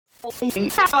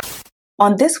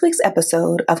On this week's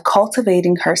episode of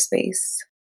Cultivating Her Space.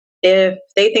 If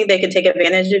they think they can take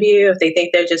advantage of you, if they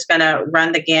think they're just going to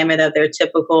run the gamut of their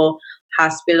typical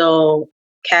hospital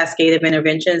cascade of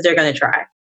interventions, they're going to try.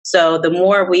 So the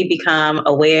more we become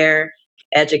aware,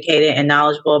 educated, and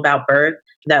knowledgeable about birth,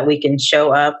 that we can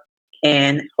show up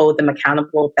and hold them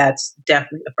accountable, that's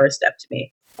definitely the first step to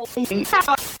me.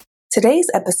 Today's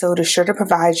episode is sure to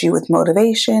provide you with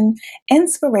motivation,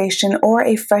 inspiration, or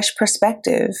a fresh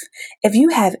perspective. If you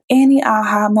have any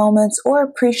aha moments or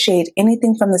appreciate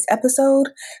anything from this episode,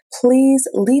 please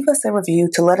leave us a review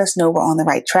to let us know we're on the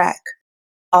right track.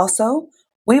 Also,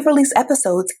 we release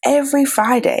episodes every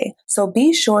Friday, so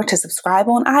be sure to subscribe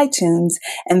on iTunes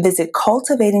and visit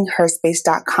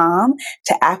cultivatingherspace.com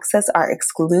to access our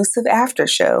exclusive after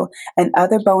show and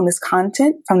other bonus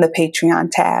content from the Patreon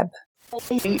tab.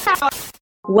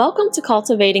 Welcome to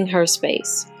Cultivating Her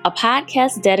Space, a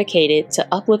podcast dedicated to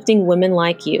uplifting women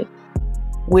like you.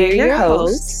 We're your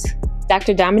hosts,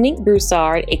 Dr. Dominique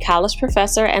Broussard, a college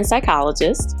professor and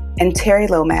psychologist, and Terry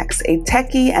Lomax, a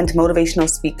techie and motivational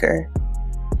speaker.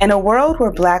 In a world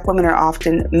where Black women are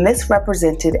often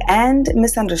misrepresented and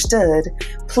misunderstood,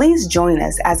 please join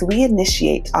us as we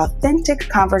initiate authentic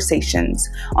conversations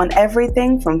on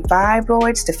everything from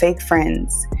fibroids to fake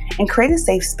friends, and create a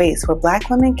safe space where Black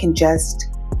women can just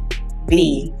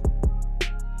be.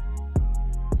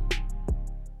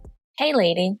 Hey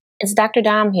lady, it's Dr.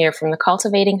 Dom here from the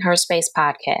Cultivating Her Space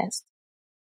podcast.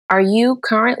 Are you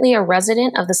currently a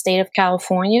resident of the state of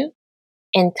California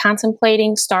and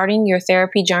contemplating starting your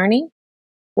therapy journey?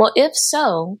 Well, if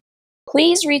so,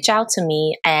 please reach out to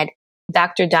me at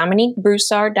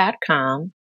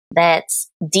drdominiquebroussard.com.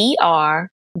 That's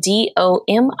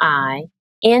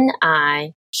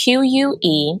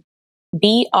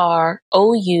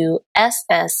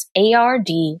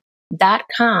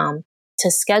to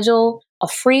schedule a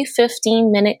free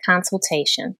 15-minute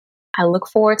consultation. I look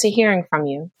forward to hearing from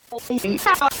you.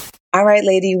 All right,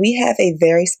 lady, we have a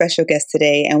very special guest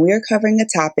today, and we are covering a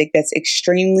topic that's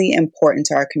extremely important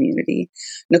to our community.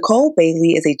 Nicole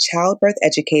Bailey is a childbirth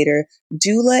educator,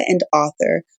 doula, and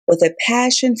author with a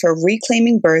passion for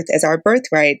reclaiming birth as our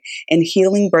birthright and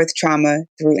healing birth trauma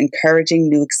through encouraging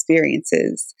new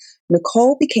experiences.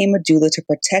 Nicole became a doula to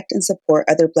protect and support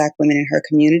other Black women in her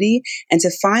community and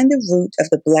to find the root of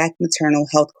the Black maternal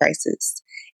health crisis.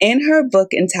 In her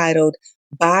book entitled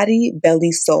Body,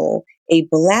 Belly, Soul, A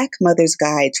Black Mother's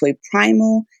Guide to a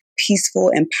Primal, Peaceful,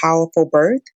 and Powerful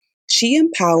Birth, she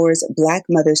empowers Black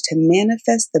mothers to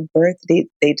manifest the birth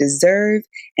they deserve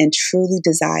and truly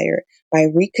desire by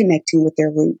reconnecting with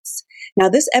their roots. Now,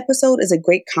 this episode is a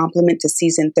great complement to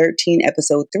Season 13,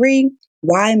 Episode 3,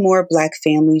 Why More Black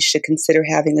Families Should Consider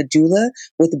Having a Doula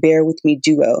with Bear With Me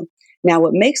Duo. Now,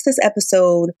 what makes this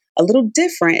episode a little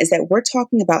different is that we're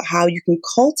talking about how you can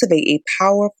cultivate a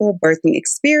powerful birthing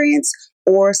experience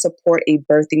or support a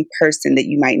birthing person that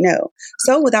you might know.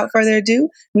 So without further ado,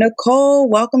 Nicole,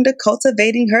 welcome to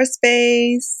Cultivating Her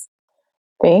Space.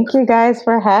 Thank you guys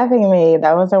for having me.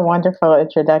 That was a wonderful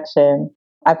introduction.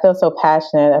 I feel so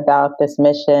passionate about this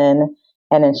mission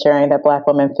and ensuring that Black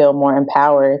women feel more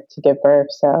empowered to give birth.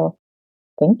 So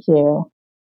thank you.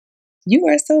 You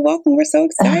are so welcome. We're so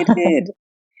excited.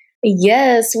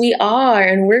 Yes, we are.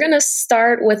 And we're going to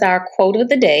start with our quote of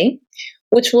the day,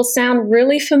 which will sound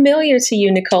really familiar to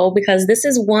you, Nicole, because this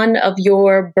is one of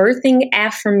your birthing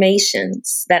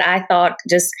affirmations that I thought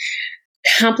just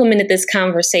complemented this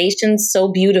conversation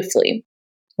so beautifully.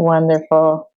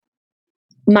 Wonderful.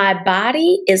 My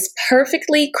body is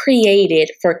perfectly created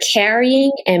for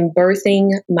carrying and birthing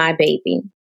my baby.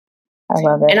 I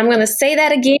love it. And I'm going to say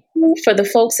that again for the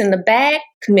folks in the back.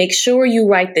 Make sure you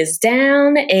write this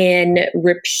down and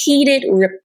repeat it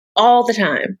all the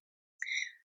time.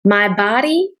 My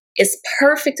body is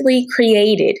perfectly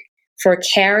created for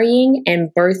carrying and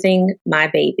birthing my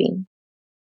baby.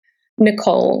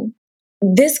 Nicole,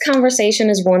 this conversation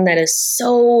is one that is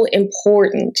so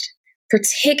important,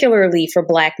 particularly for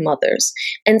Black mothers.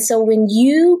 And so when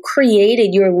you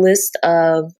created your list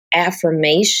of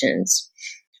affirmations,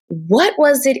 what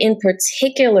was it in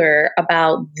particular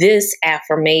about this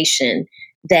affirmation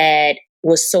that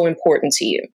was so important to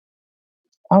you?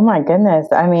 Oh my goodness.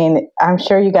 I mean, I'm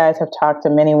sure you guys have talked to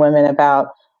many women about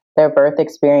their birth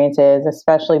experiences,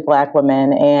 especially Black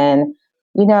women. And,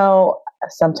 you know,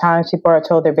 sometimes people are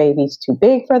told their baby's too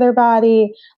big for their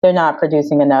body. They're not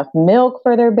producing enough milk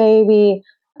for their baby.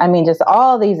 I mean, just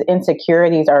all these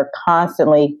insecurities are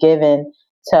constantly given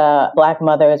to Black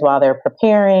mothers while they're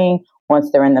preparing, once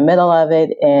they're in the middle of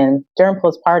it, and during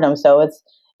postpartum. So it's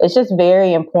just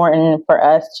very important for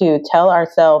us to tell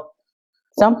ourselves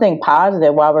something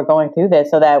positive while we're going through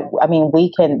this so that, I mean,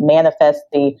 we can manifest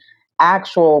the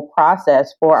actual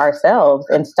process for ourselves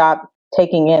and stop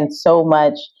taking in so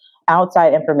much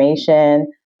outside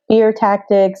information, fear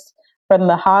tactics from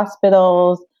the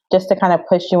hospitals, just to kind of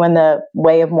push you in the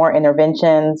way of more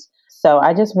interventions. So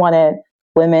I just wanted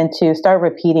women to start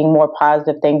repeating more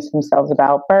positive things to themselves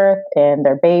about birth and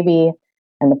their baby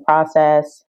and the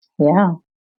process. Yeah.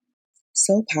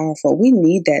 So powerful. We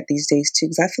need that these days too,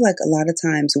 because I feel like a lot of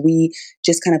times we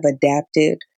just kind of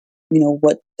adapted,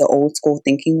 what the old school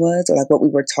thinking was, or like what we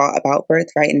were taught about birth,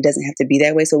 right? And it doesn't have to be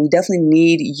that way. So we definitely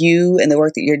need you and the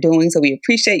work that you're doing. So we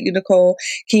appreciate you, Nicole.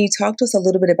 Can you talk to us a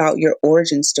little bit about your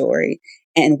origin story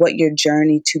and what your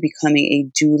journey to becoming a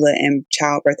doula and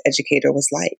childbirth educator was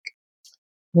like?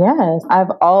 Yes,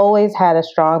 I've always had a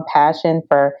strong passion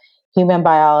for human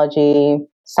biology,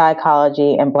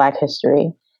 psychology, and Black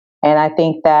history. And I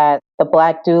think that the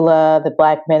Black doula, the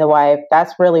Black midwife,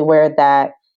 that's really where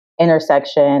that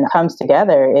intersection comes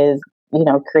together is,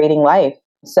 creating life.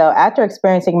 So after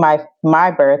experiencing my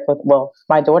birth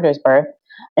my daughter's birth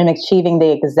and achieving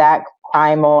the exact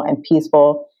primal and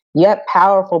peaceful yet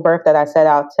powerful birth that I set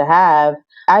out to have,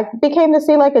 I became to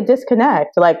see like a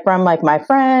disconnect, like from like my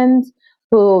friends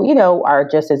who, are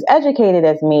just as educated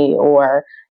as me or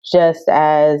just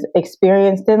as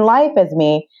experienced in life as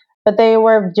me, but they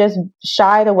were just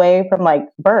shied away from like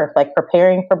birth, like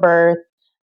preparing for birth.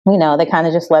 They kind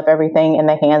of just left everything in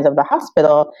the hands of the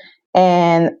hospital.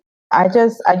 And I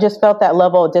just felt that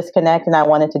level of disconnect and I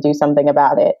wanted to do something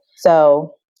about it.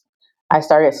 So I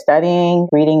started studying,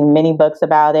 reading many books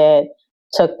about it,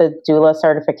 took the doula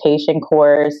certification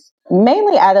course,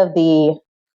 mainly out of the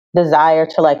desire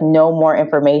to like know more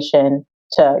information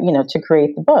to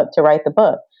create the book, to write the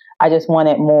book. I just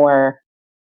wanted more,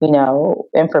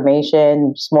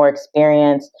 information, just more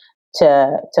experience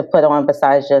to put on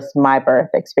besides just my birth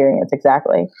experience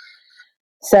exactly.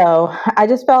 So I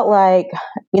just felt like,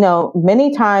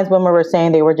 many times women were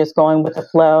saying they were just going with the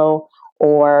flow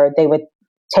or they would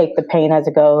take the pain as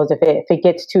it goes. If it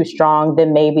gets too strong,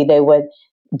 then maybe they would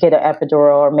get an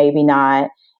epidural or maybe not.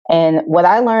 And what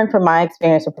I learned from my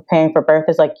experience of preparing for birth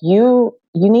is like you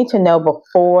need to know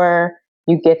before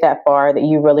you get that far that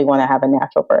you really want to have a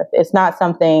natural birth. It's not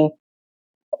something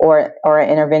or an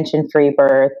intervention free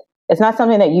birth. It's not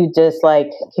something that you just like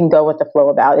can go with the flow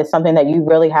about. It's something that you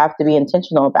really have to be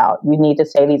intentional about. You need to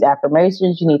say these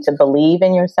affirmations. You need to believe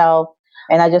in yourself.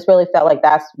 And I just really felt like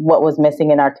that's what was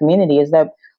missing in our community is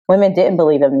that women didn't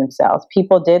believe in themselves.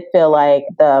 People did feel like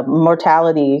the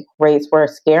mortality rates were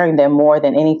scaring them more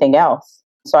than anything else.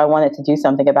 So I wanted to do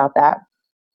something about that.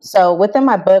 So within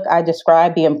my book, I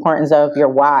describe the importance of your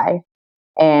why.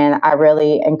 And I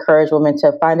really encourage women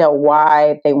to find out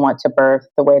why they want to birth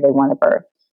the way they want to birth.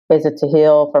 Is it to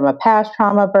heal from a past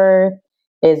trauma birth?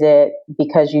 Is it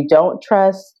because you don't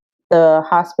trust the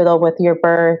hospital with your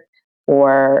birth?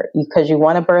 Or because you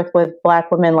want to birth with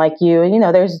Black women like you?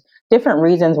 There's different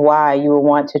reasons why you would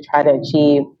want to try to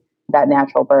achieve that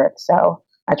natural birth. So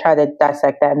I try to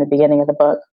dissect that in the beginning of the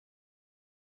book.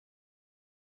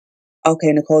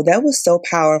 Okay, Nicole, that was so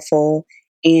powerful.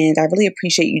 And I really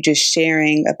appreciate you just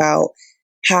sharing about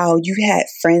how you had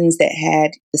friends that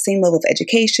had the same level of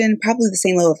education, probably the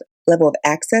same level of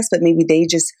access, but maybe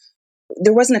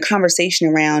there wasn't a conversation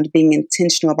around being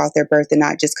intentional about their birth and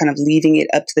not just kind of leaving it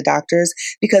up to the doctors.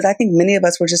 Because I think many of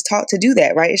us were just taught to do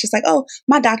that, right? It's just like, oh,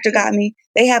 my doctor got me.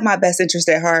 They have my best interest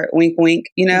at heart. Wink, wink,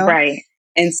 Right.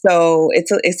 And so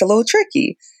it's a little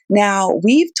tricky. Now,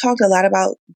 we've talked a lot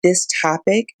about this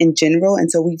topic in general,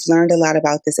 and so we've learned a lot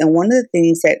about this. And one of the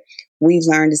things that we've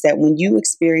learned is that when you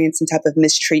experience some type of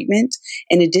mistreatment,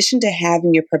 in addition to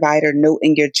having your provider note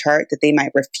in your chart that they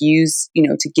might refuse,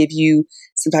 to give you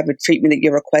some type of treatment that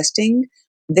you're requesting,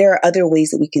 there are other ways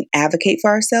that we can advocate for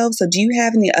ourselves. So do you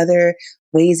have any other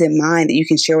ways in mind that you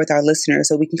can share with our listeners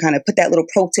so we can kind of put that little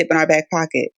pro tip in our back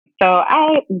pocket? So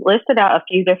I listed out a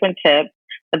few different tips,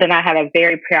 but then I had a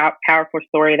very powerful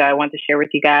story that I want to share with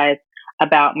you guys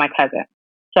about my cousin.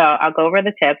 So I'll go over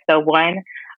the tips. So one,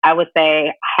 I would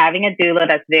say having a doula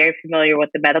that's very familiar with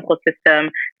the medical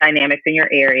system dynamics in your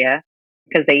area,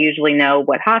 because they usually know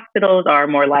what hospitals are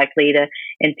more likely to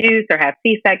induce or have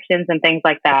C-sections and things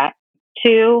like that.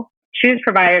 Two, choose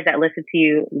providers that listen to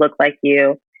you, look like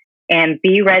you, and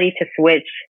be ready to switch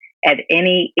at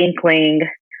any inkling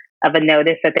of a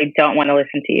notice that they don't want to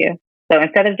listen to you. So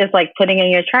instead of just like putting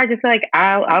in your chart, just like,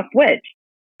 I'll switch.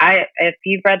 If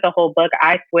you've read the whole book,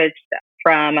 I switched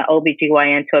from an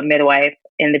OBGYN to a midwife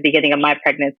in the beginning of my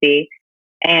pregnancy.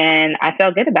 And I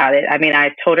felt good about it. I mean,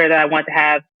 I told her that I wanted to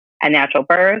have a natural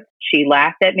birth. She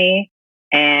laughed at me.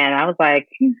 And I was like,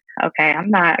 okay, I'm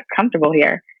not comfortable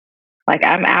here. Like,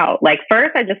 I'm out. Like,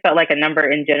 first, I just felt like a number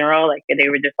in general. Like, they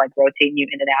were just like rotating you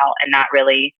in and out and not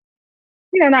really,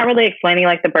 not really explaining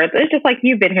like the birth. It's just like,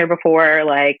 you've been here before.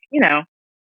 Like,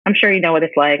 I'm sure you know what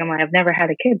it's like. I'm like, I've never had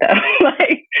a kid though.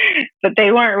 Like, but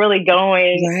they weren't really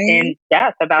going in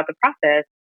depth about the process.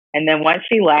 And then once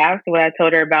she laughed when I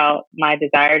told her about my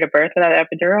desire to birth without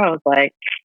epidural, I was like,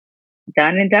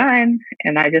 done and done.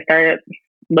 And I just started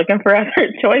looking for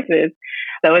other choices.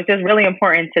 So it's just really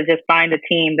important to just find a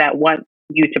team that wants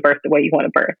you to birth the way you want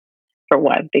to birth, for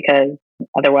one, because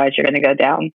otherwise you're going to go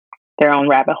down their own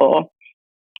rabbit hole.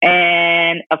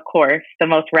 And of course, the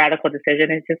most radical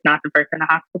decision is just not to birth in a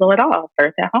hospital at all,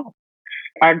 birth at home.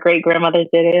 Our great grandmothers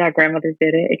did it. Our grandmothers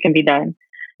did it. It can be done.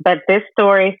 But this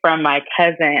story from my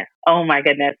cousin, oh my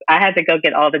goodness, I had to go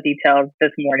get all the details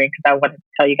this morning because I wanted to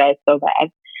tell you guys so bad.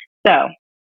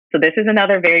 So this is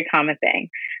another very common thing.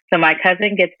 So my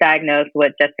cousin gets diagnosed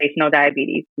with gestational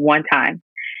diabetes one time.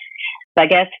 So I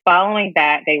guess following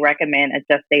that, they recommend a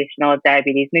gestational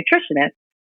diabetes nutritionist.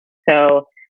 So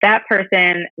that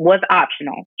person was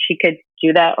optional. She could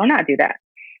do that or not do that.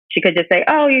 She could just say,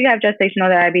 oh, you have gestational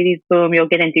diabetes, boom, you'll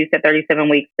get induced at 37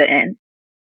 weeks to end.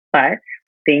 But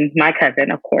being my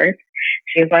cousin, of course,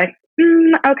 she was like,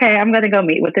 okay, I'm going to go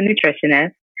meet with the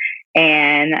nutritionist.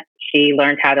 And she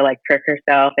learned how to like prick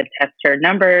herself and test her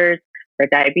numbers for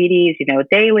diabetes,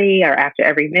 daily or after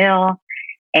every meal.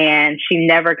 And she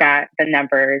never got the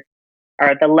numbers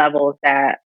or the levels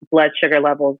blood sugar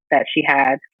levels that she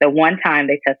had the one time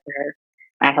they tested her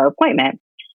at her appointment.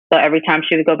 So every time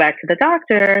she would go back to the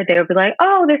doctor, they would be like,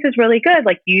 oh, this is really good.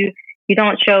 Like you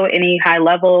don't show any high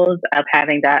levels of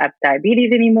having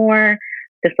diabetes anymore.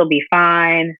 This will be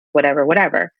fine,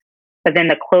 whatever. But then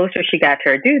the closer she got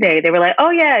to her due date, they were like,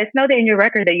 oh yeah, it's noted in your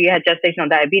record that you had gestational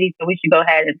diabetes, so we should go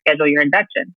ahead and schedule your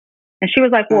induction. And she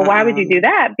was like, well, why would you do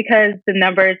that? Because the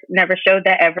numbers never showed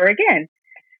that ever again.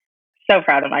 So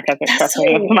proud of my cousin. Trust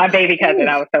me, my baby cousin.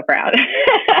 I was so proud.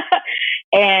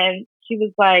 And she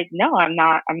was like, no, I'm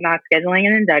not scheduling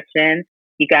an induction.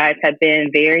 You guys have been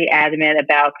very adamant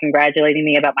about congratulating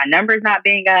me about my numbers not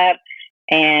being up.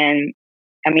 And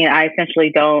I mean, I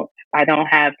essentially don't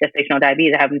have gestational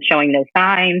diabetes. I have been showing no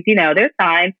signs. There's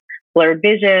signs, blurred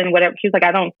vision, whatever. She's like,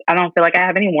 I don't feel like I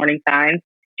have any warning signs.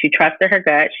 She trusted her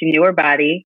gut. She knew her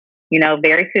body.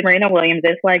 Very Serena Williams.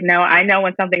 It's like, no, I know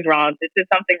when something's wrong. This is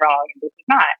something wrong. And this is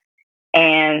not.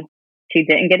 And she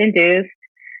didn't get induced.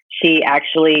 She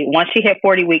actually, once she hit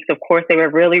 40 weeks, of course, they were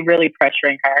really, really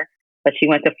pressuring her. But she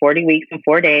went to 40 weeks and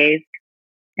 4 days.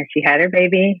 And she had her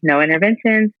baby. No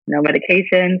interventions, no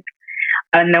medications.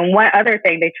 And then one other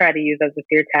thing they tried to use as a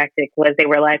fear tactic was they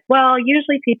were like, well,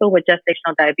 usually people with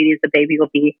gestational diabetes, the baby will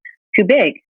be too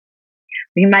big.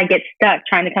 You might get stuck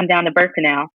trying to come down the birth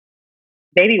canal.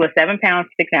 Baby was 7 pounds,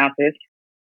 6 ounces,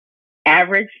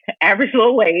 average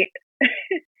little weight.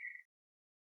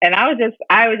 And I was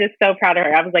just so proud of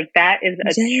her. I was like, that is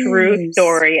a true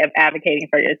story of advocating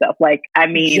for yourself. Like, I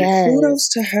mean, kudos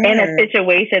to her. In a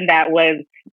situation that was,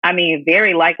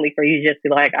 very likely for you just to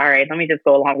be like, all right, let me just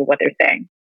go along with what they're saying.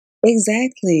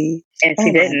 Exactly. And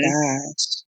she didn't. My gosh.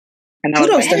 And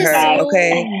kudos to her.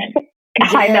 Okay.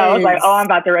 Yes. I know. I was like, oh, I'm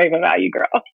about to rave about you, girl.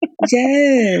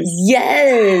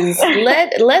 Yes.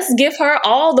 Let's give her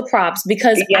all the props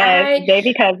because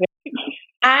baby cousin.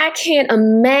 I can't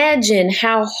imagine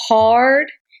how hard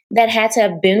that had to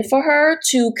have been for her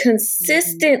to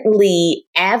consistently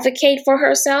advocate for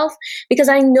herself, because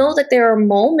I know that there are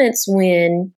moments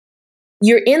when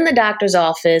you're in the doctor's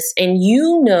office and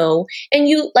and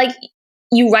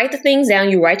you write the things down,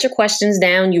 you write your questions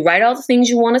down, you write all the things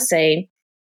you want to say.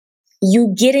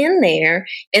 You get in there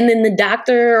and then the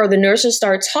doctor or the nurses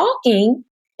start talking,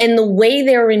 and the way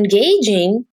they're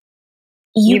engaging,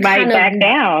 you might back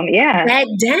down. Yeah. Back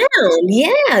down.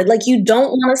 Yeah. Like you don't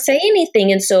want to say anything.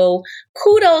 And so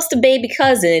kudos to baby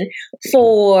cousin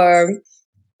for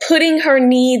putting her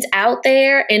needs out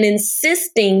there and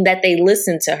insisting that they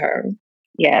listen to her.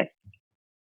 Yes.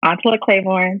 Angela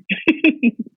Claiborne.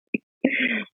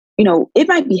 It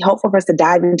might be helpful for us to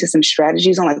dive into some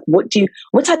strategies on like what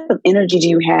type of energy do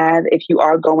you have if you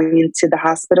are going into the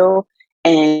hospital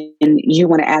and you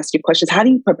want to ask your questions? How do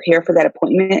you prepare for that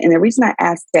appointment? And the reason I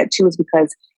ask that too is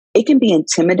because it can be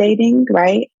intimidating,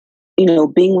 right?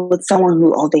 Being with someone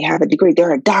who, they have a degree,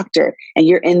 they're a doctor, and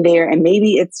you're in there, and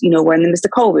maybe it's, we're in the midst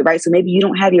of COVID, right? So maybe you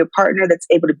don't have your partner that's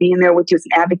able to be in there with you as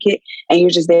an advocate, and you're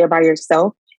just there by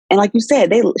yourself. And like you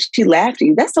said, she laughed at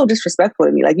you. That's so disrespectful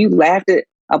to me. Like you laughed at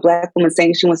a Black woman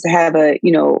saying she wants to have an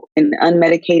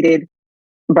unmedicated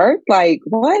birth. Like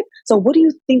what? So what do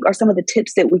you think are some of the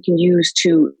tips that we can use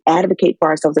to advocate for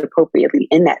ourselves appropriately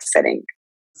in that setting?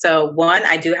 So, one,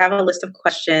 I do have a list of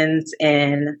questions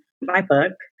in my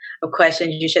book of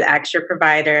questions you should ask your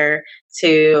provider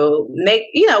to make,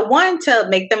 one, to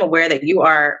make them aware that you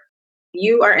are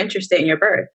interested in your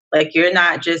birth. Like, you're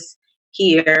not just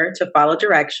here to follow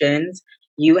directions.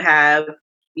 You have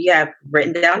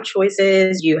written down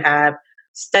choices. You have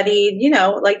studied,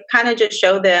 like, kind of just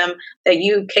show them that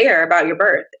you care about your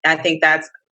birth. I think that's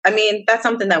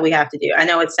something that we have to do. I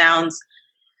know it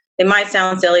might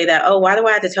sound silly that, oh, why do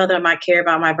I have to tell them I care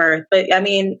about my birth? But I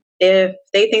mean, if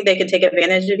they think they can take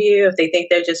advantage of you, if they think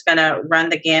they're just going to run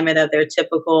the gamut of their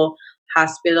typical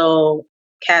hospital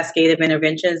cascade of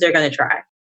interventions, they're going to try.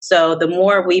 So the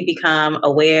more we become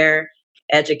aware,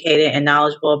 educated, and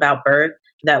knowledgeable about birth,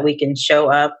 that we can show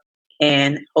up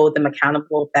and hold them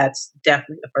accountable, that's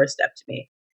definitely the first step to me.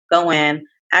 Go in,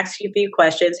 ask you a few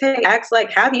questions. Hey, ask,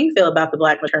 like, how do you feel about the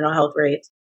Black maternal health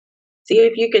rates? See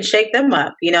if you can shake them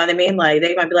up. You know what I mean? Like,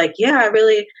 they might be like, yeah, I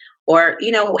really, or,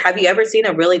 have you ever seen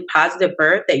a really positive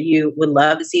birth that you would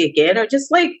love to see again? Or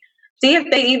just, like, see if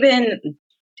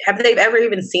they've ever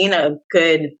even seen a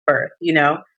good birth,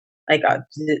 like,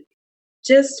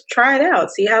 just try it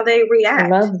out, see how they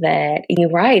react. I love that. You're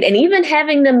right. And even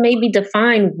having them maybe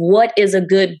define what is a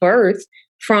good birth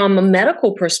from a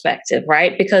medical perspective,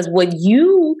 right? Because what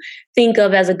you think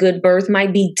of as a good birth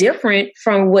might be different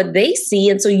from what they see.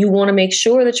 And so you want to make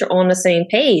sure that you're on the same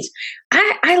page.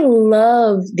 I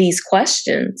love these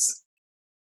questions.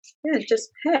 Yeah,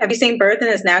 just, hey, have you seen birth in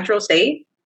its natural state?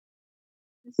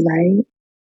 Right.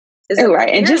 Right.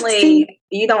 And just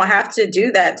you don't have to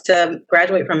do that to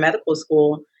graduate from medical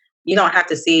school. You don't have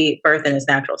to see birth in its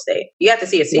natural state. You have to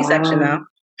see a C-section, though.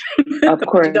 Of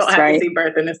course, you don't have to see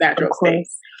birth in its natural state.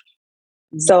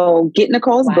 So get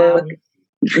Nicole's book.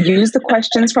 Use the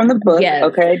questions from the book. Yes.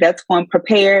 Okay, that's one.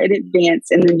 Prepare in advance,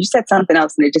 and then you said something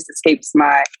else, and it just escapes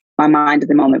my mind at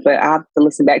the moment. But I'll have to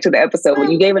listen back to the episode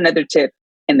when you gave another tip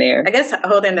in there. I guess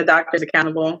holding the doctors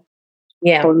accountable.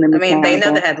 Yeah, they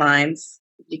know the headlines.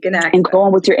 You can act and go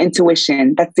on with your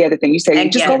intuition. That's the other thing you said. You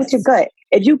just go with your gut.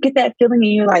 If you get that feeling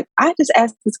and you're like, I just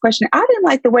asked this question, I didn't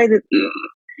like the way that.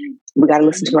 We got to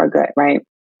listen to our gut, right?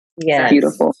 Yeah,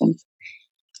 beautiful.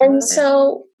 And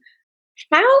so,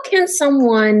 how can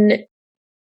someone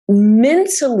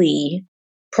mentally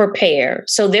prepare?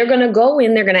 So they're going to go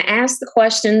in, they're going to ask the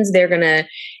questions, they're going to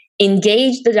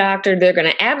engage the doctor, they're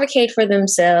going to advocate for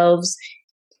themselves.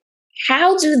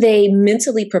 How do they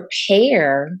mentally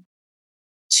prepare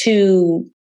to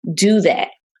do that?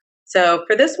 So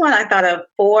for this one, I thought of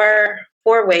four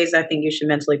ways I think you should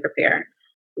mentally prepare.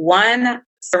 One,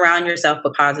 surround yourself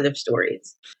with positive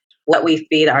stories. What we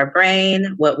feed our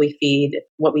brain, what we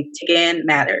take in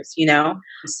matters,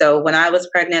 So when I was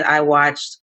pregnant, I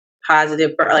watched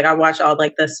I watched all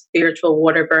like the spiritual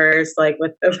water births, like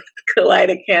with the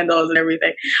lighted candles and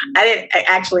everything. I didn't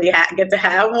actually get to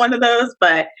have one of those,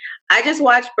 but I just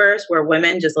watched births where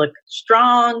women just look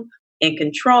strong, in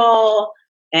control,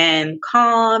 and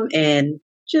calm, and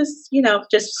just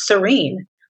serene.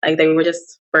 Like they were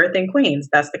just birthing queens.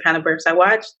 That's the kind of births I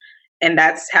watched. And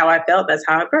that's how I felt. That's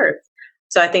how I birthed.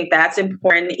 So I think that's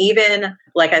important. Even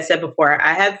like I said before,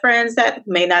 I had friends that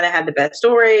may not have had the best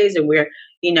stories, and we're,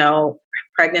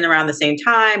 pregnant around the same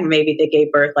time. Maybe they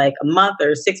gave birth like a month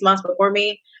or 6 months before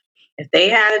me. If they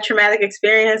had a traumatic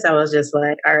experience, I was just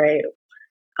like, all right,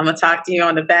 I'm going to talk to you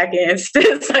on the back end.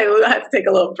 It's like we'll have to take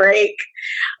a little break.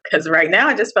 Because right now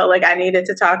I just felt like I needed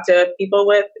to talk to people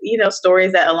with,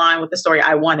 stories that align with the story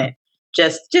I wanted,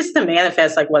 just to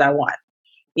manifest like what I want.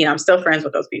 I'm still friends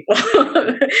with those people,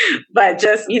 but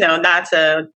just, not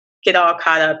to get all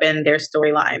caught up in their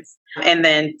storylines. And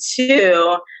then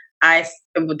 2,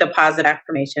 the positive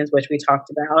affirmations, which we talked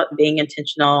about, being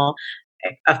intentional,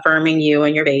 affirming you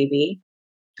and your baby.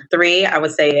 3, I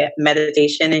would say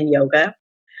meditation and yoga.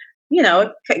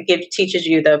 Teaches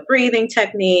you the breathing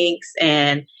techniques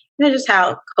and, just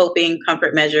how coping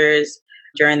comfort measures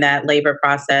during that labor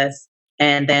process.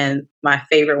 And then my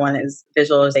favorite one is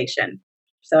visualization.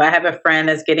 So I have a friend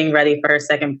that's getting ready for her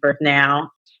second birth now.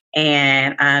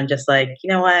 And I'm just like,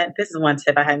 you know what? This is one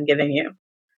tip I hadn't given you.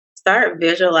 Start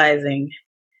visualizing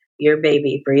your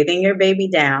baby, breathing your baby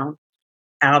down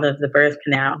out of the birth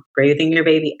canal, breathing your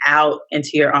baby out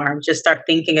into your arms. Just start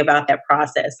thinking about that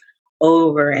process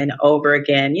over and over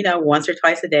again, once or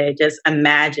twice a day. Just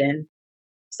imagine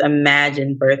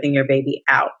birthing your baby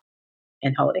out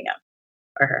and holding up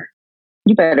for her.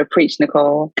 You better preach,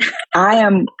 Nicole. I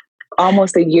am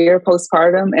almost a year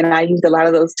postpartum, and I used a lot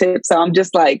of those tips. So I'm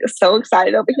just like so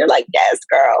excited over here. Like, yes,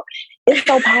 girl. It's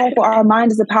so powerful. Our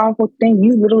mind is a powerful thing.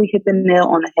 You literally hit the nail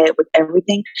on the head with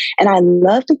everything. And I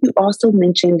love that you also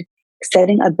mentioned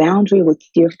setting a boundary with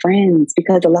your friends,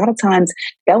 because a lot of times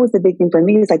that was the big thing for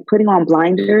me, is like putting on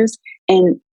blinders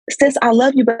and, sis, I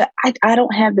love you, but I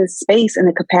don't have the space and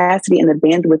the capacity and the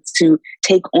bandwidth to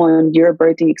take on your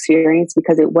birthing experience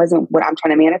because it wasn't what I'm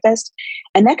trying to manifest.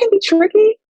 And that can be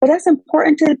tricky, but that's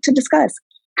important to discuss.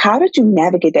 How did you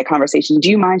navigate that conversation? Do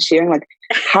you mind sharing? Like,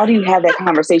 how do you have that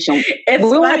conversation? It's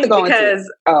we don't funny have to go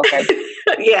because, okay.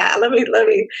 yeah, let me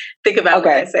think about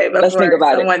what I say before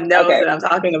someone knows that I'm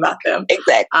talking about them.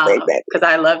 Exactly. Because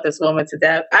I love this woman to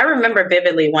death. I remember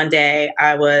vividly one day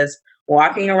I was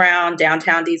walking around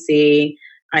downtown DC.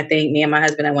 I think me and my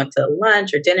husband, I went to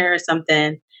lunch or dinner or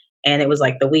something. And it was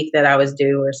like the week that I was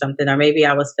due or something, or maybe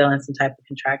I was feeling some type of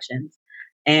contractions.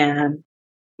 And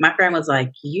my friend was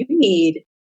like, you need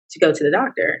to go to the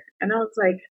doctor. And I was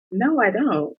like, no, I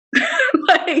don't.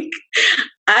 Like,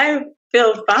 I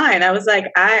feel fine. I was like,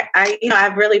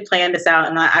 I've really planned this out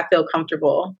and I feel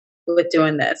comfortable with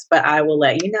doing this, but I will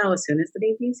let you know as soon as the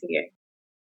baby's here.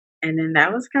 And then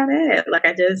that was kind of it. Like,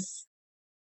 I'll just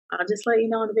let you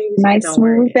know when the baby's here. Don't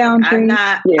worry. Boundary.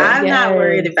 I'm not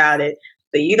worried about it,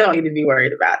 but you don't need to be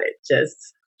worried about it. Just,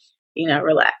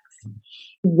 relax.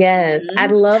 Yes, I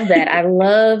love that. I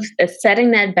love setting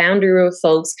that boundary with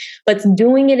folks, but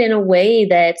doing it in a way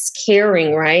that's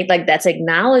caring, right? Like, that's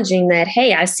acknowledging that,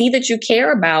 hey, I see that you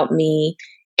care about me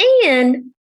and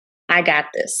I got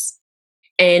this.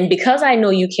 And because I know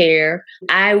you care,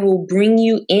 I will bring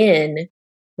you in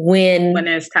when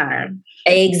it's time.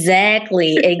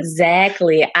 Exactly.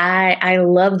 I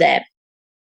love that.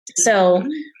 So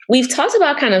we've talked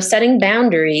about kind of setting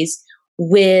boundaries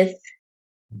with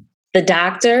the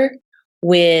doctor,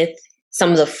 with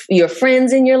some of your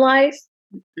friends in your life.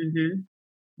 Mm-hmm.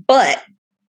 But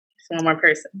one more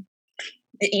person.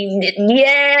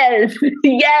 Yes,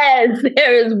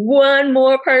 there is one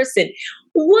more person.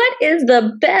 What is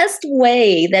the best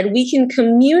way that we can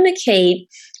communicate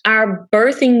our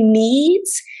birthing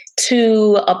needs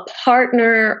to a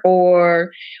partner,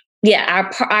 or our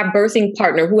birthing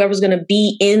partner, whoever's going to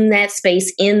be in that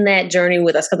space, in that journey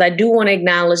with us? Because I do want to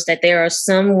acknowledge that there are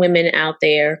some women out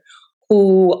there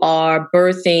who are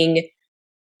birthing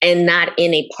and not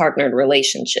in a partnered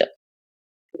relationship.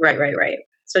 Right.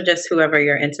 So just whoever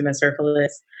your intimate circle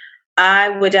is. I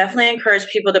would definitely encourage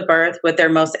people to birth with their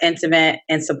most intimate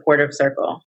and supportive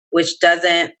circle, which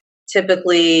doesn't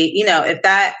typically, if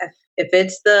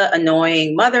it's the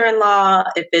annoying mother-in-law,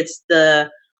 if it's the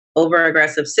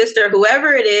over-aggressive sister,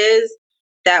 whoever it is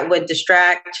that would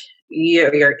distract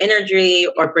your energy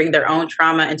or bring their own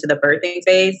trauma into the birthing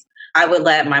phase, I would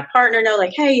let my partner know,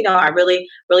 like, hey, I really,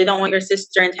 really don't want your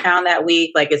sister in town that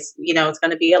week. Like, it's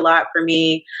going to be a lot for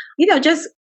me. Just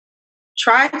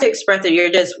try to express that you're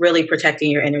just really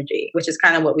protecting your energy, which is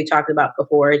kind of what we talked about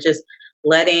before. Just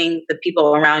letting the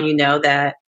people around you know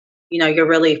that, you're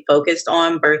really focused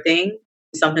on birthing,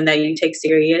 something that you take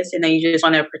serious, and then you just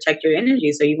want to protect your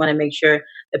energy. So you want to make sure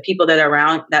the people that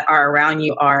are around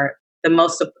you are the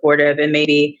most supportive, and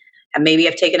maybe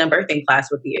have taken a birthing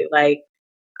class with you. Like,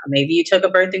 maybe you took a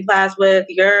birthing class with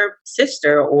your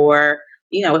sister or,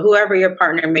 whoever your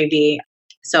partner may be.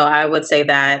 So I would say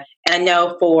that. And I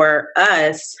know for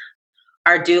us,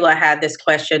 our doula had this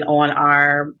question on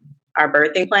our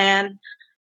birthing plan.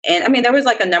 And I mean, there was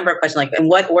like a number of questions, like, in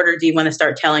what order do you want to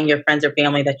start telling your friends or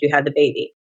family that you had the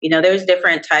baby? There's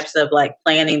different types of like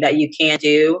planning that you can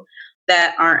do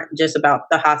that aren't just about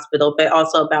the hospital, but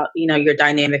also about, your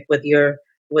dynamic with your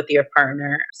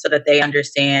partner, so that they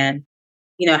understand,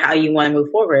 how you want to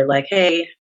move forward. Like, hey,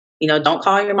 don't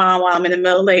call your mom while I'm in the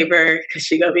middle of labor because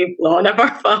she's going to be blowing up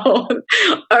our phone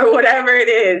or whatever it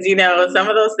is. Some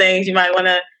of those things you might want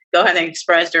to go ahead and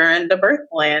express during the birth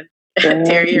plan.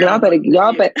 Y'all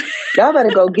better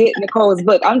go get Nicole's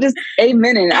book. I'm just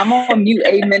amening. I'm on mute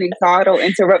amening so I don't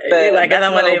interrupt I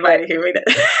don't want anybody to hear me.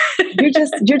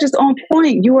 You're just on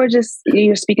point.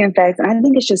 You're speaking facts. And I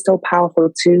think it's just so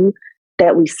powerful too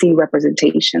that we see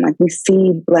representation. Like, we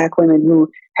see Black women who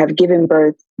have given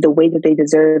birth the way that they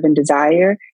deserve and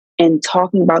desire. And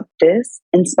talking about this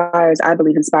inspires other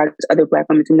Black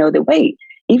women to know that, wait,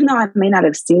 even though I may not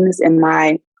have seen this in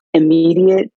my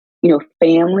immediate,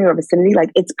 family or vicinity,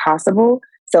 like, it's possible.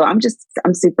 So I'm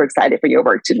super excited for your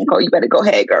work too, Nicole. You better go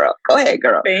ahead, girl. Thank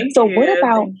you. What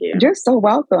about, you're so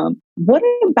welcome. What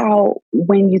about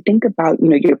when you think about,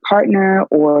 your partner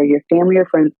or your family or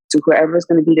friends, to whoever is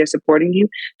going to be there supporting you,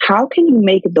 how can you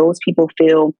make those people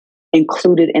feel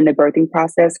included in the birthing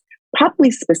process? Probably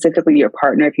specifically your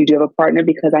partner, if you do have a partner,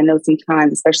 because I know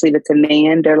sometimes, especially if it's a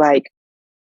man, they're like,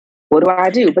 what do I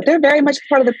do? But they're very much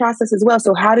part of the process as well.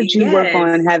 So how did you work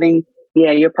on having,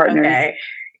 your partner? Okay.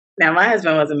 Now, my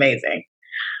husband was amazing.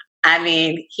 I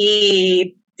mean,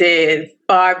 he did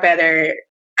far better.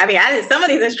 I mean, some of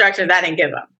these instructions I didn't give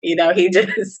him. He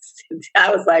just, I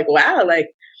was like, wow, like,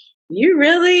 you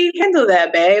really handle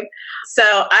that, babe. So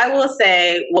I will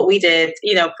say what we did,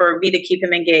 for me to keep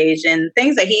him engaged and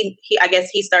things that I guess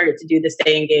he started to do to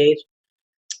stay engaged.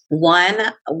 One,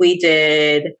 I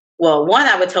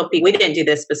would tell people, we didn't do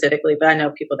this specifically, but I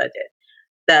know people that did.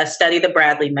 The study the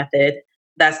Bradley method.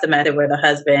 That's the method where the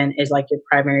husband is like your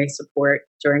primary support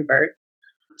during birth.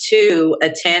 2,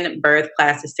 attend birth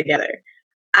classes together.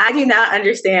 I do not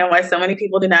understand why so many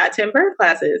people do not attend birth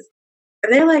classes.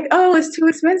 And they're like, oh, it's too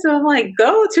expensive. I'm like,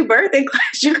 go to birthing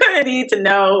class. You're going to need to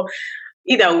know,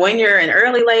 when you're in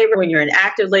early labor, when you're in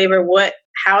active labor,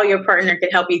 how your partner can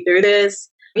help you through this.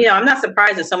 I'm not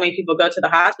surprised that so many people go to the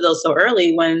hospital so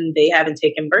early when they haven't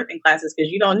taken birthing classes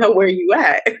because you don't know where you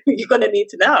at. You're going to need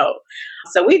to know.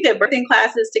 So we did birthing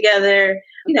classes together,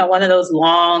 one of those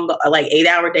long, like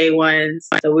 8-hour day ones.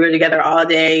 So we were together all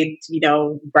day,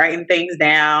 writing things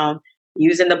down,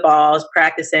 using the balls,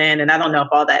 practicing. And I don't know if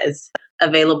all that is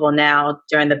available now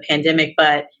during the pandemic,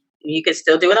 but you can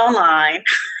still do it online.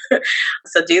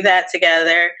 So do that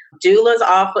together. Doulas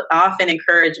often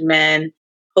encourage men.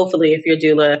 Hopefully, if your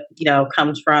doula,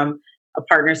 comes from a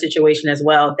partner situation as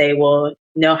well, they will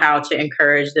know how to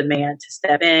encourage the man to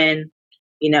step in,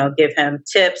 give him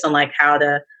tips on like how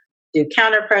to do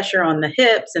counter pressure on the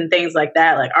hips and things like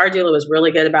that. Like our doula was really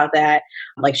good about that.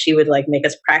 Like she would like make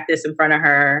us practice in front of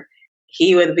her.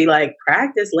 He would be like,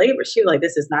 practice labor. She was like,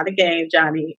 this is not a game,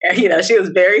 Johnny. She was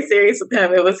very serious with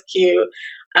him. It was cute.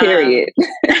 Period.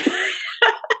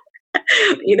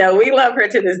 We love her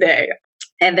to this day.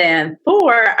 And then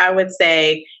 4, I would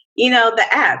say, the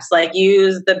apps, like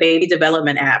use the baby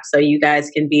development app. So you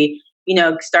guys can be,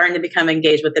 starting to become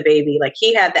engaged with the baby. Like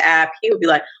he had the app, he would be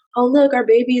like, oh, look, our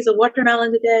baby's a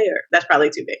watermelon today. Or that's probably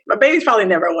too big. My baby's probably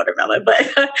never a watermelon, but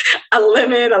a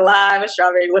lemon, a lime, a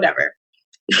strawberry, whatever.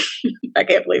 I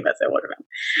can't believe I said watermelon.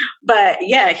 But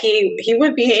yeah, he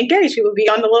would be engaged. He would be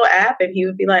on the little app and he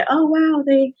would be like, oh, wow,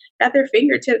 they got their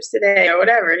fingertips today or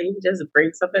whatever. He would just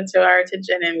bring something to our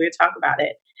attention and we would talk about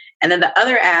it. And then the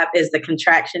other app is the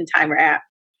contraction timer app.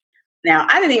 Now,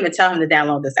 I didn't even tell him to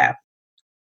download this app.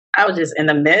 I was just in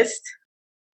the midst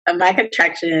of my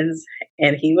contractions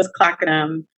and he was clocking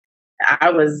them.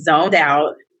 I was zoned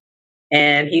out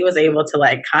and he was able to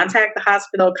like contact the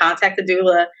hospital, contact the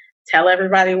doula, tell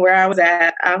everybody where I was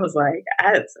at. I was like,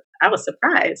 I was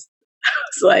surprised. I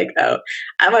was like, oh,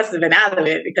 I must have been out of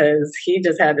it because he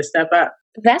just had to step up.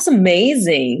 That's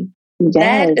amazing. Yes.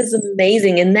 That is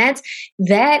amazing. And that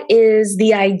is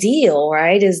the ideal,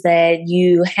 right? Is that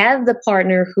you have the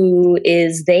partner who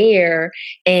is there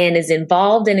and is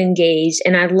involved and engaged.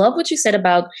 And I love what you said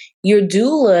about your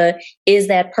doula is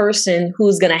that person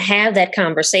who's going to have that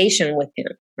conversation with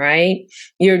him, right?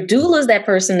 Your doula is that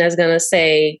person that's going to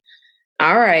say,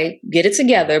 all right, get it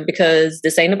together because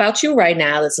this ain't about you right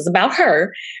now. This is about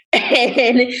her.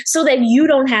 And so that you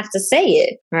don't have to say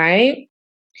it, right?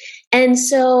 And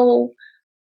so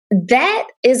that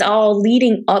is all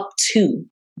leading up to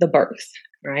the birth,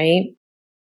 right?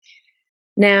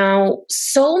 Now,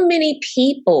 so many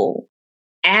people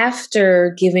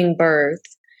after giving birth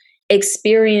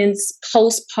experience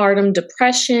postpartum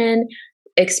depression,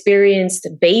 experienced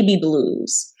baby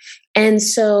blues. And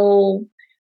so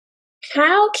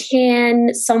how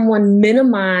can someone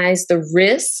minimize the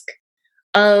risk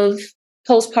of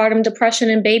postpartum depression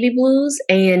and baby blues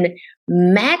and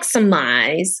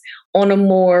maximize on a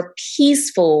more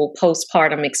peaceful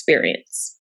postpartum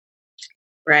experience?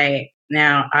 Right.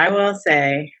 Now, I will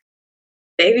say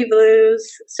baby blues,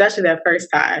 especially that first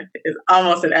time, is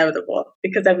almost inevitable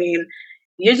because, I mean,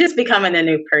 you're just becoming a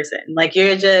new person. Like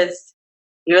you're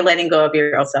letting go of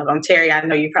your old self. I'm Terry. I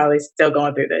know you're probably still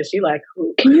going through this. You like,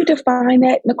 who? Can you define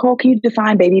that, Nicole? Can you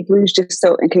define baby blues just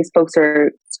so in case folks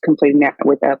are completing that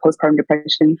with postpartum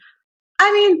depression?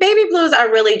 I mean, baby blues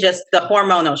are really just the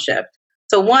hormonal shift.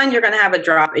 So one, you're going to have a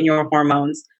drop in your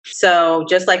hormones. So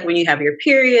just like when you have your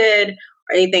period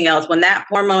or anything else, when that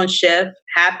hormone shift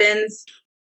happens,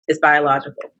 it's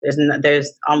biological.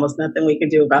 There's almost nothing we can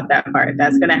do about that part.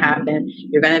 That's going to happen.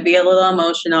 You're going to be a little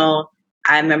emotional.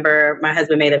 I remember my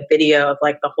husband made a video of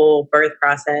like the whole birth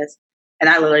process and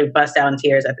I literally bust out in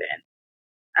tears at the end.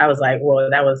 I was like, well,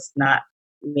 that was not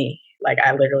me. Like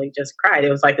I literally just cried. It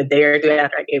was like the day or two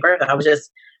after I gave birth. I was just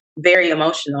very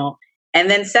emotional. And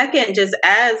then second, just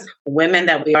as women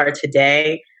that we are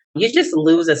today, you just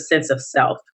lose a sense of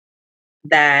self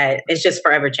that it's just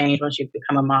forever changed once you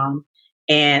become a mom.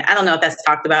 And I don't know if that's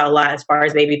talked about a lot as far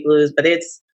as baby blues, but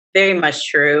it's very much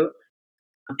true.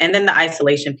 And then the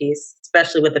isolation piece,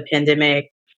 especially with the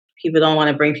pandemic, people don't want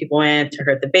to bring people in to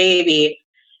hurt the baby.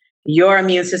 Your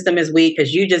immune system is weak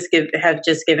because you have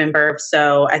just given birth.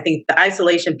 So I think the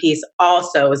isolation piece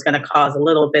also is going to cause a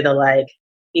little bit of like,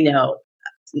 being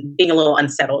a little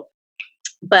unsettled.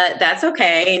 But that's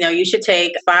okay. You should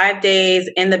take 5 days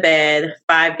in the bed,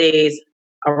 5 days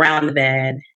around the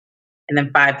bed, and then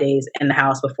 5 days in the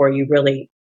house before you really,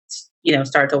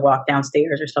 start to walk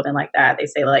downstairs or something like that. They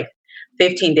say like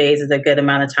 15 days is a good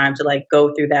amount of time to like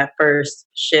go through that first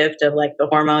shift of like the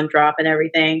hormone drop and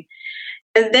everything.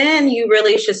 And then you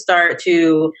really should start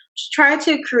to try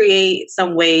to create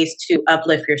some ways to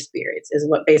uplift your spirits is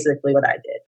basically what I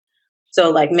did. So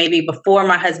like maybe before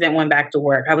my husband went back to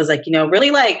work, I was like,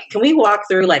 really like, can we walk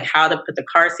through like how to put the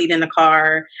car seat in the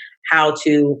car, how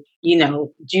to,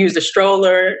 use the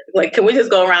stroller? Like, can we just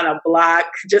go around a block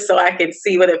just so I can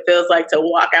see what it feels like to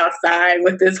walk outside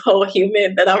with this whole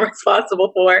human that I'm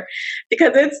responsible for?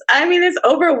 Because it's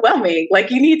overwhelming.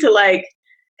 Like you need to like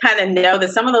kind of know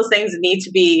that some of those things need to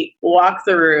be walked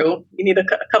through. You need a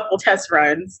couple test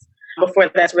runs before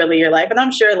that's really your life. And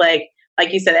I'm sure like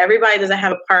you said, everybody doesn't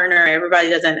have a partner. Everybody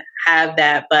doesn't have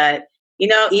that. But,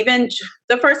 even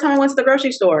the first time I went to the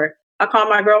grocery store, I called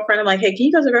my girlfriend. I'm like, hey, can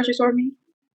you go to the grocery store with me?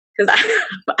 Because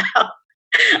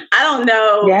I don't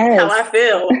know how I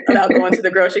feel about going to the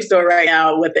grocery store right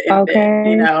now with the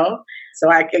infant,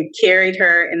 So I carried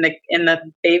her in the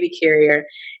baby carrier,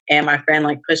 and my friend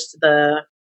like pushed the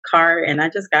cart, and I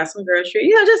just got some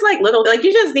groceries, just like little, like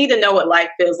you just need to know what life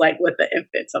feels like with the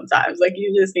infant sometimes. Like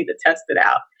you just need to test it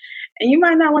out. And you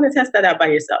might not want to test that out by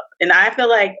yourself. And I feel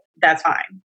like that's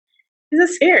fine.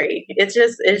 It's scary. It's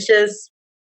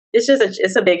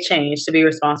a big change to be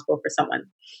responsible for someone.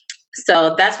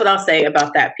 So that's what I'll say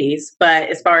about that piece. But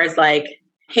as far as like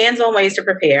hands-on ways to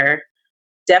prepare,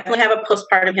 definitely have a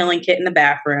postpartum healing kit in the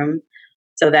bathroom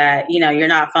so that, you're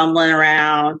not fumbling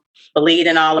around,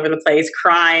 bleeding all over the place,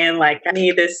 crying, like, I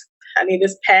need this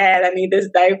pad, I need this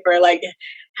diaper. Like,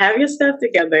 have your stuff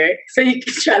together so you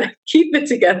can try to keep it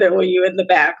together when you're in the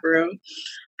bathroom.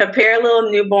 Prepare a little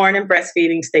newborn and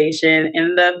breastfeeding station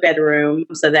in the bedroom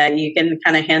so that you can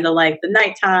kind of handle like the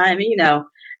nighttime.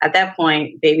 At that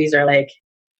point, babies are like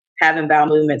having bowel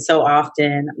movement so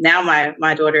often. Now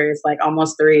my daughter is like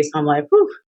almost 3, so I'm like,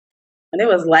 whew. And it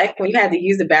was like when you had to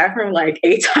use the bathroom like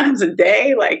 8 times a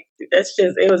day, like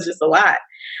it was just a lot.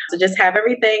 So just have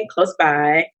everything close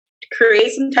by.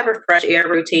 Create some type of fresh air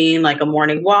routine, like a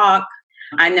morning walk.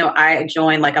 I know I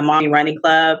joined like a mommy running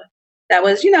club that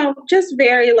was, just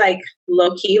very like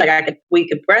low key. Like we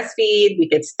could breastfeed, we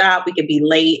could stop, we could be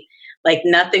late. Like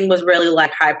nothing was really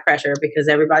like high pressure because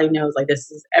everybody knows like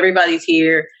everybody's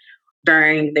here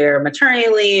during their maternity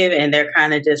leave and they're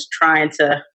kind of just trying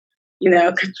to,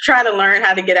 try to learn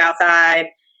how to get outside.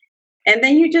 And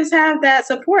then you just have that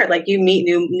support. Like you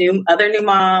meet other new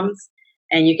moms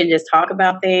and you can just talk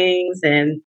about things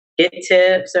and get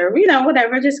tips or,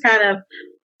 whatever, just kind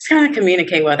of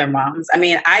communicate with other moms. I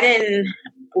mean,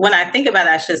 when I think about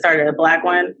it, I should have started a Black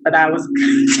one, but I was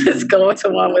just going to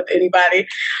one with anybody.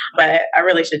 But I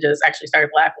really should just actually start a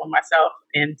Black one myself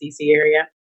in DC area.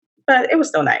 But it was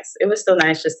still nice. It was still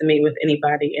nice just to meet with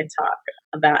anybody and talk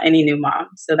about any new mom.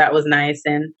 So that was nice.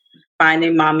 And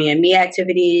finding mommy and me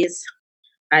activities.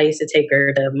 I used to take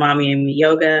her to mommy and me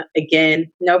yoga.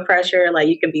 Again, no pressure. Like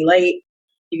you can be late.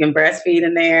 You can breastfeed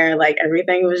in there. Like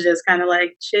everything was just kind of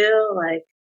like chill. Like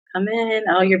come in.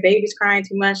 Oh, your baby's crying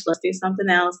too much. Let's do something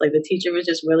else. Like the teacher was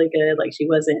just really good. Like she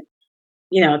wasn't,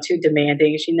 too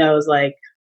demanding. She knows like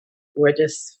we're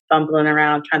just fumbling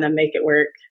around trying to make it work.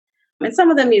 And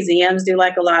some of the museums do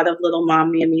like a lot of little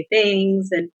mommy and me things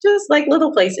and just like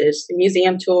little places,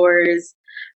 museum tours,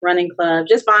 running club.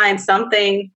 Just find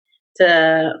something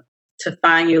to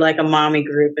find you like a mommy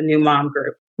group, a new mom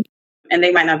group. And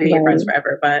they might not be your friends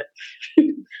forever, but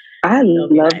I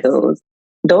love nice. Those.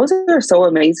 Those are so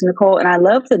amazing, Nicole. And I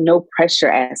love the no pressure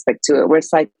aspect to it, where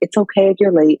it's like, it's okay if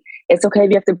you're late. It's okay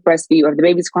if you have to breastfeed or if the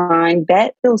baby's crying.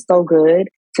 That feels so good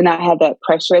to not have that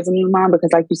pressure as a new mom, because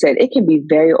like you said, it can be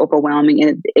very overwhelming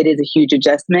and it is a huge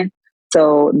adjustment.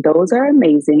 So those are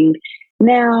amazing.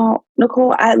 Now,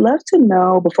 Nicole, I'd love to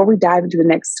know, before we dive into the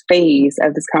next phase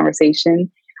of this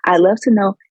conversation, I'd love to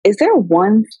know, is there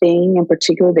one thing in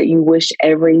particular that you wish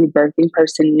every birthing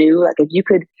person knew? Like if you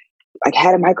could like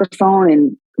had a microphone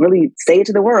and really say it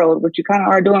to the world, which you kind of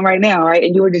are doing right now, right?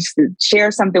 And you were just to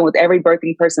share something with every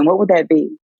birthing person, what would that be?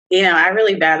 I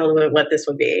really battled with what this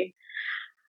would be.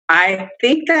 I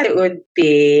think that it would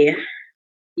be,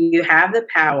 you have the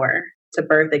power to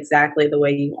birth exactly the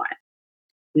way you want,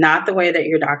 not the way that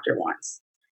your doctor wants,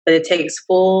 but it takes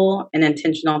full and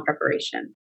intentional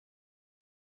preparation.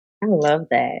 I love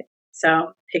that.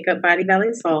 So pick up Body,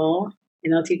 Belly, Soul,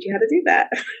 and I'll teach you how to do that.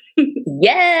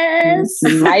 Yes.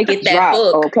 Mic Get that drop,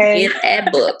 book. okay? Get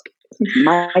that book.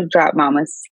 Mic drop,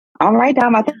 mamas. All right,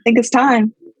 Dom, I think it's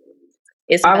time.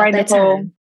 It's all about right, that Nicole.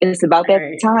 time. It's about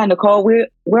that time, Nicole.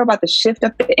 We're about to shift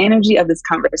up the energy of this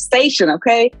conversation,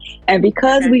 okay? And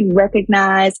because we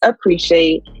recognize,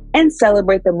 appreciate, and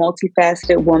celebrate the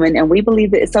multifaceted woman, and we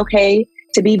believe that it's okay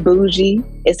to be bougie,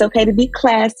 it's okay to be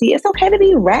classy, it's okay to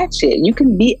be ratchet. You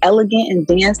can be elegant and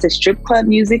dance to strip club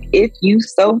music if you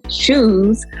so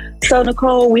choose. So,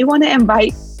 Nicole, we want to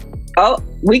invite. Oh,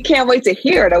 we can't wait to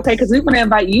hear it, okay? Because we want to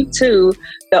invite you to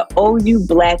the OU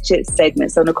Blatchet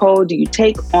segment. So, Nicole, do you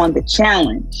take on the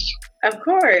challenge? Of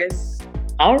course.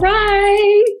 All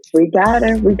right. We got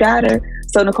her.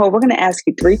 So, Nicole, we're going to ask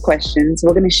you 3 questions.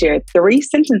 We're going to share 3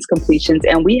 sentence completions,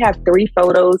 and we have 3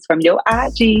 photos from your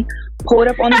IG pulled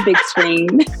up on the big screen.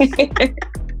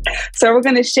 So we're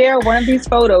going to share one of these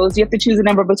photos. You have to choose a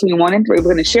number between 1 and 3. We're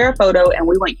going to share a photo, and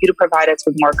we want you to provide us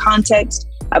with more context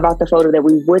about the photo that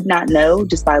we would not know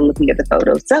just by looking at the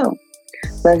photo. So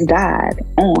let's dive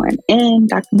on in,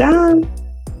 Dr. Dom.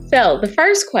 So the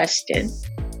first question,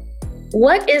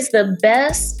 what is the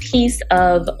best piece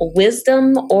of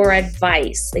wisdom or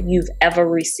advice that you've ever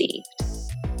received?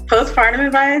 Postpartum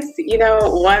advice,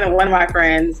 one of my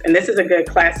friends, and this is a good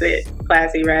classy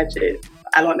ratchet,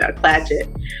 clatchet.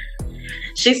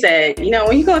 She said,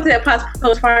 when you go into that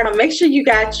postpartum, make sure you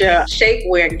got your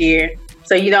shapewear gear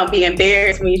so you don't be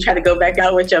embarrassed when you try to go back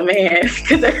out with your man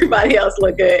because everybody else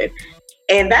look good.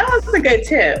 And that was a good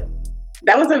tip.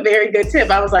 That was a very good tip.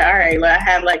 I was like, all right, I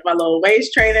have my little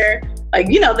waist trainer.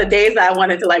 The days I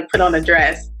wanted to put on a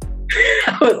dress,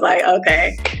 I was like,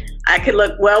 okay, I could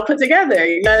look well put together.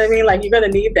 You know what I mean? You're going to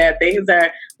need that. Things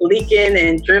are leaking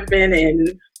and dripping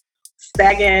and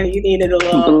sagging. You needed a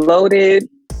little bloated.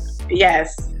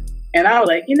 Yes. And I was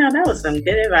like, that was some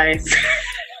good advice.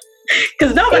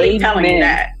 Because nobody's telling you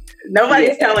that.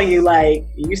 Nobody's telling you,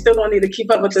 you still gonna need to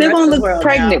keep up with the rest of the world.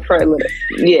 Still gonna look pregnant for a little.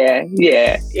 Yeah.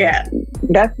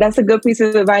 That's a good piece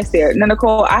of advice there. Now,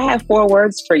 Nicole, I have 4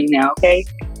 words for you now, okay?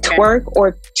 Twerk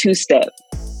or 2-step?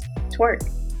 Twerk.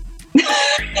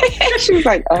 She was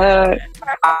like,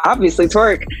 obviously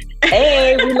twerk.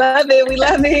 Hey, we love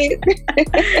it.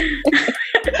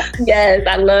 Yes,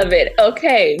 I love it.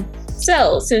 Okay.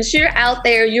 So since you're out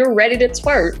there, you're ready to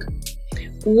twerk.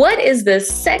 What is the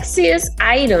sexiest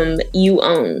item you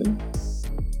own?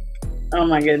 Oh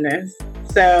my goodness.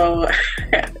 So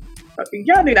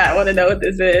y'all do not want to know what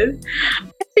this is.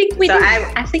 I think we do.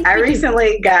 I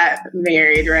recently got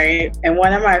married, right? And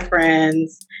one of my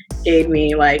friends gave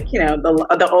me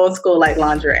the old school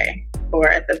lingerie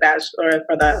for the bachelor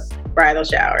for the bridal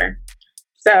shower.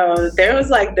 So there was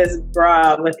this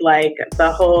bra with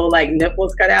the whole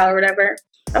nipples cut out or whatever.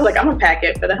 I was like, I'm gonna pack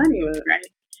it for the honeymoon, right?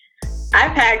 I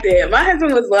packed it. My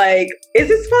husband was like, is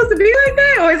it supposed to be like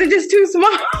that or is it just too small?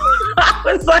 I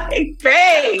was like,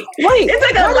 babe, it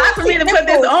took a lot for me to put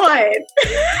this on.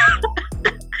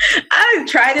 I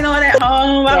tried it on at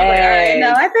home. I was like, all right,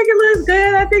 no, I think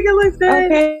it looks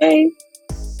good. Okay.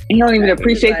 You don't even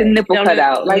appreciate the nipple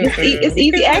cutout. It's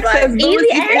easy access. Easy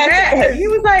access. He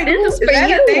was like, this is for that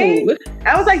you. A thing?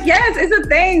 I was like, yes, it's a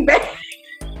thing, babe.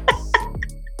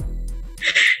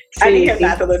 I need him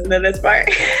not to listen to this part.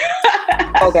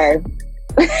 Okay.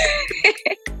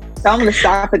 So I'm going to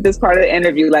stop at this part of the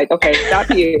interview. Okay, stop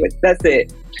here. That's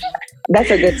it.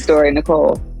 That's a good story,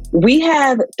 Nicole. We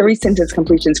have 3 sentence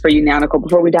completions for you now, Nicole,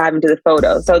 before we dive into the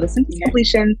photo. So the sentence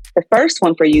completion, the first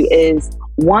one for you is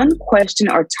one question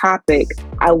or topic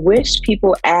I wish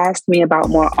people asked me about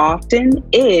more often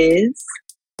is...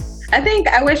 I think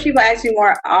I wish people asked me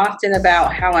more often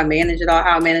about how I manage it all,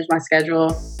 how I manage my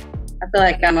schedule. I feel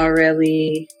like I'm a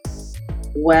really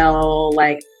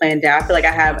planned out. I feel like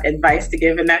I have advice to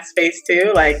give in that space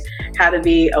too, how to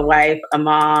be a wife, a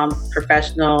mom,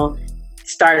 professional,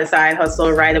 start a side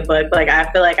hustle, write a book.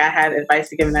 I feel like I have advice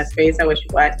to give in that space. I wish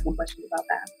people asked more questions about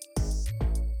that.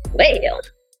 Well,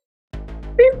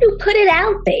 since you put it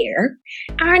out there,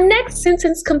 our next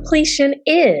sentence completion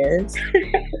is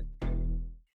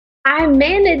I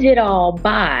manage it all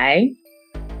by...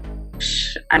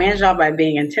 I manage it all by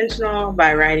being intentional,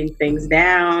 by writing things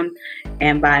down,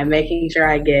 and by making sure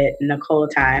I get Nicole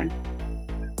time.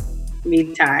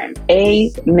 Me time.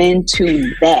 Amen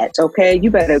to that, okay? You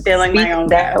better Filling speak my own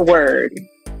that cup. word.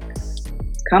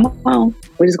 Come on.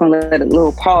 We're just going to let a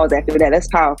little pause after that. That's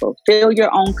powerful. Fill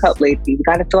your own cup, ladies. We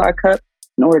got to fill our cup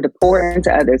in order to pour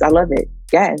into others. I love it.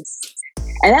 Yes.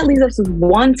 And that leaves us with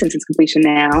 1 sentence completion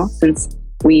now, since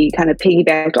we kind of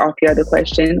piggybacked off your other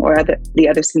question or the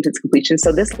other sentence completion.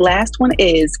 So this last one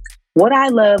is, What I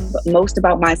love most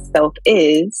about myself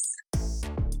is...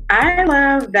 I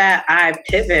love that I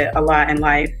pivot a lot in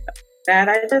life. That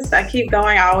I keep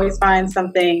going. I always find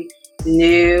something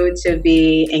new to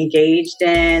be engaged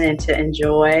in and to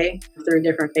enjoy through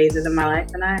different phases of my life,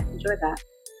 and I enjoy that.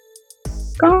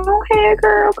 Go ahead,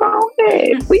 girl. Go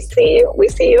ahead. We see you. We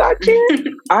see you out there.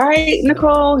 All right,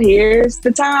 Nicole, here's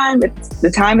the time.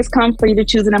 The time has come for you to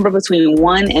choose a number between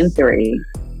 1 and 3.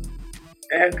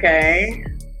 Okay.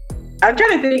 I'm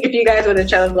trying to think if you guys would have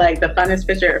chosen like the funnest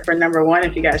picture for number 1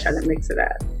 if you guys try to mix it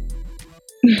up.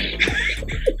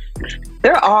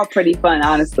 They're all pretty fun,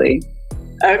 honestly.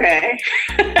 Okay.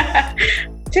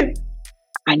 2.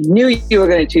 I knew you were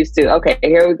going to choose 2. Okay,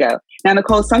 here we go. Now,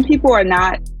 Nicole, some people are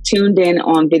not tuned in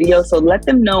on video, so let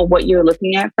them know what you're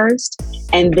looking at first,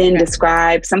 and then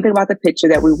describe something about the picture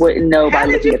that we wouldn't know by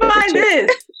looking at the picture. How did you find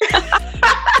this?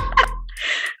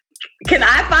 Can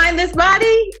I find this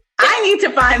body? I need to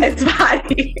find this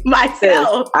body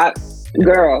myself.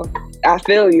 Girl, I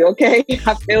feel you, okay?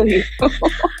 I feel you.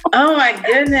 Oh my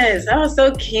goodness, that was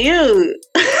so cute.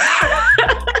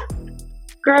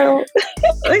 Girl.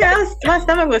 Look at my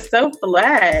stomach was so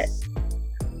flat.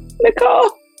 Nicole,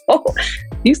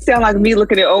 you sound like me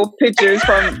looking at old pictures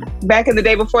from back in the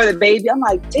day before the baby. I'm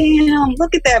like, damn,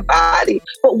 look at that body.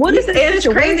 But what is it? It's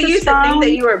crazy. You used to think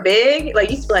that you were big. Like,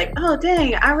 you used to be like, oh,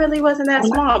 dang, I really wasn't that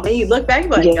small. But you look back,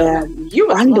 you're like, yeah, you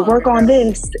were I need to work on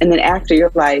this. And then after, you're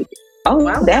like, oh,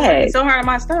 wow, dang. So hard on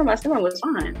my stomach. My stomach was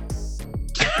fine.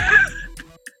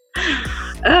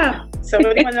 So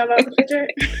what do you want to know about the picture?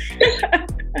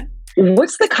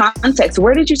 What's the context?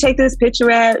 Where did you take this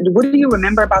picture at? What do you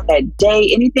remember about that day?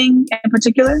 Anything in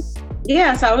particular?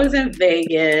 Yeah, so I was in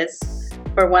Vegas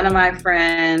for one of my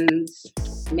friends'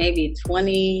 maybe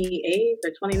 28th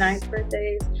or 29th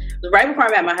birthdays. It was right before I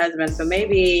met my husband, so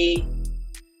maybe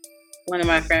one of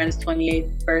my friends'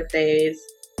 28th birthdays.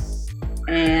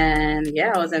 And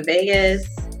yeah, I was in Vegas.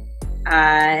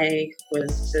 I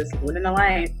was just living a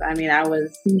life. I mean, I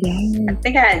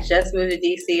think I had just moved to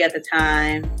DC at the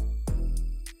time.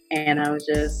 And I was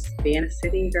just being a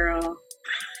city girl.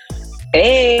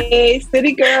 Hey,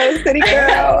 city girl, city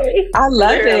girl. I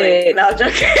love it. No, I'm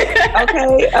joking.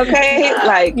 Okay.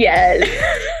 Like,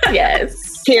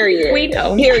 yes. Period. We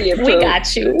know. Period. We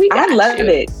got you. I love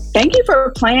it. Thank you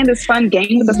for playing this fun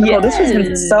game with us, Nicole. This has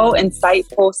been so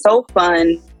insightful, so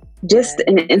fun. Just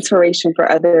an inspiration for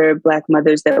other Black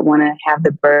mothers that want to have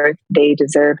the birth they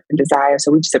deserve and desire.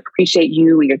 So we just appreciate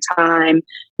you and your time,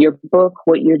 your book,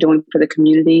 what you're doing for the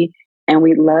community. And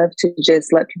we'd love to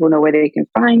just let people know where they can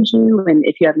find you and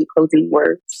if you have any closing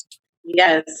words.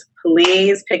 Yes,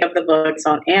 please pick up the books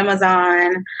on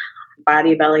Amazon,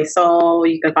 Body, Belly, Soul.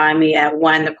 You can find me at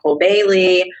one Nicole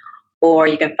Bailey, or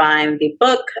you can find the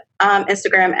book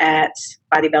Instagram at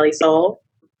Body, Belly, Soul.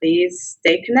 Please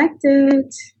stay connected.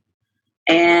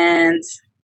 And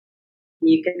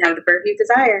you can have the birth you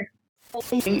desire.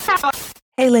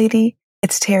 Hey, lady.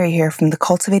 It's Terry here from the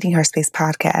Cultivating Her Space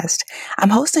podcast.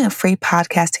 I'm hosting a free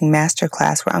podcasting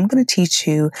masterclass where I'm going to teach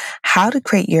you how to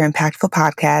create your impactful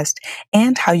podcast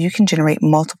and how you can generate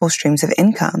multiple streams of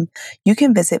income. You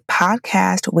can visit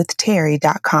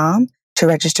podcastwithterry.com to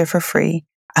register for free.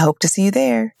 I hope to see you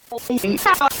there.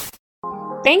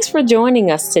 Thanks for joining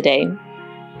us today.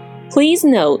 Please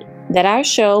note that our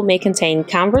show may contain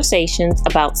conversations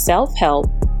about self-help,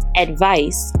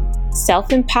 advice,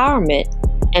 self-empowerment,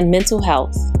 and mental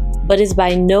health, but is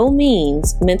by no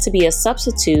means meant to be a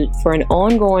substitute for an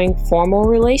ongoing formal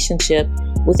relationship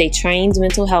with a trained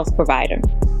mental health provider.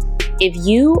 If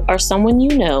you or someone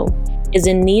you know is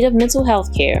in need of mental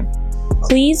health care,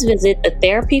 please visit the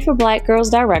Therapy for Black Girls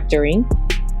directory,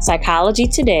 Psychology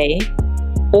Today,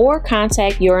 or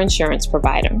contact your insurance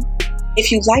provider. If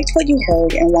you liked what you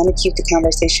heard and want to keep the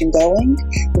conversation going,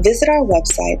 visit our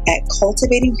website at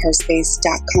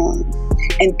cultivatingherspace.com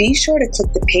and be sure to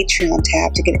click the Patreon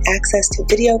tab to get access to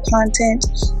video content,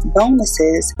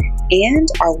 bonuses, and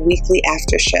our weekly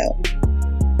after show.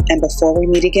 And before we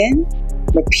meet again,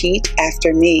 repeat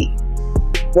after me.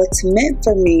 What's meant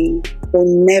for me will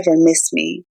never miss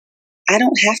me. I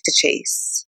don't have to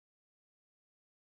chase.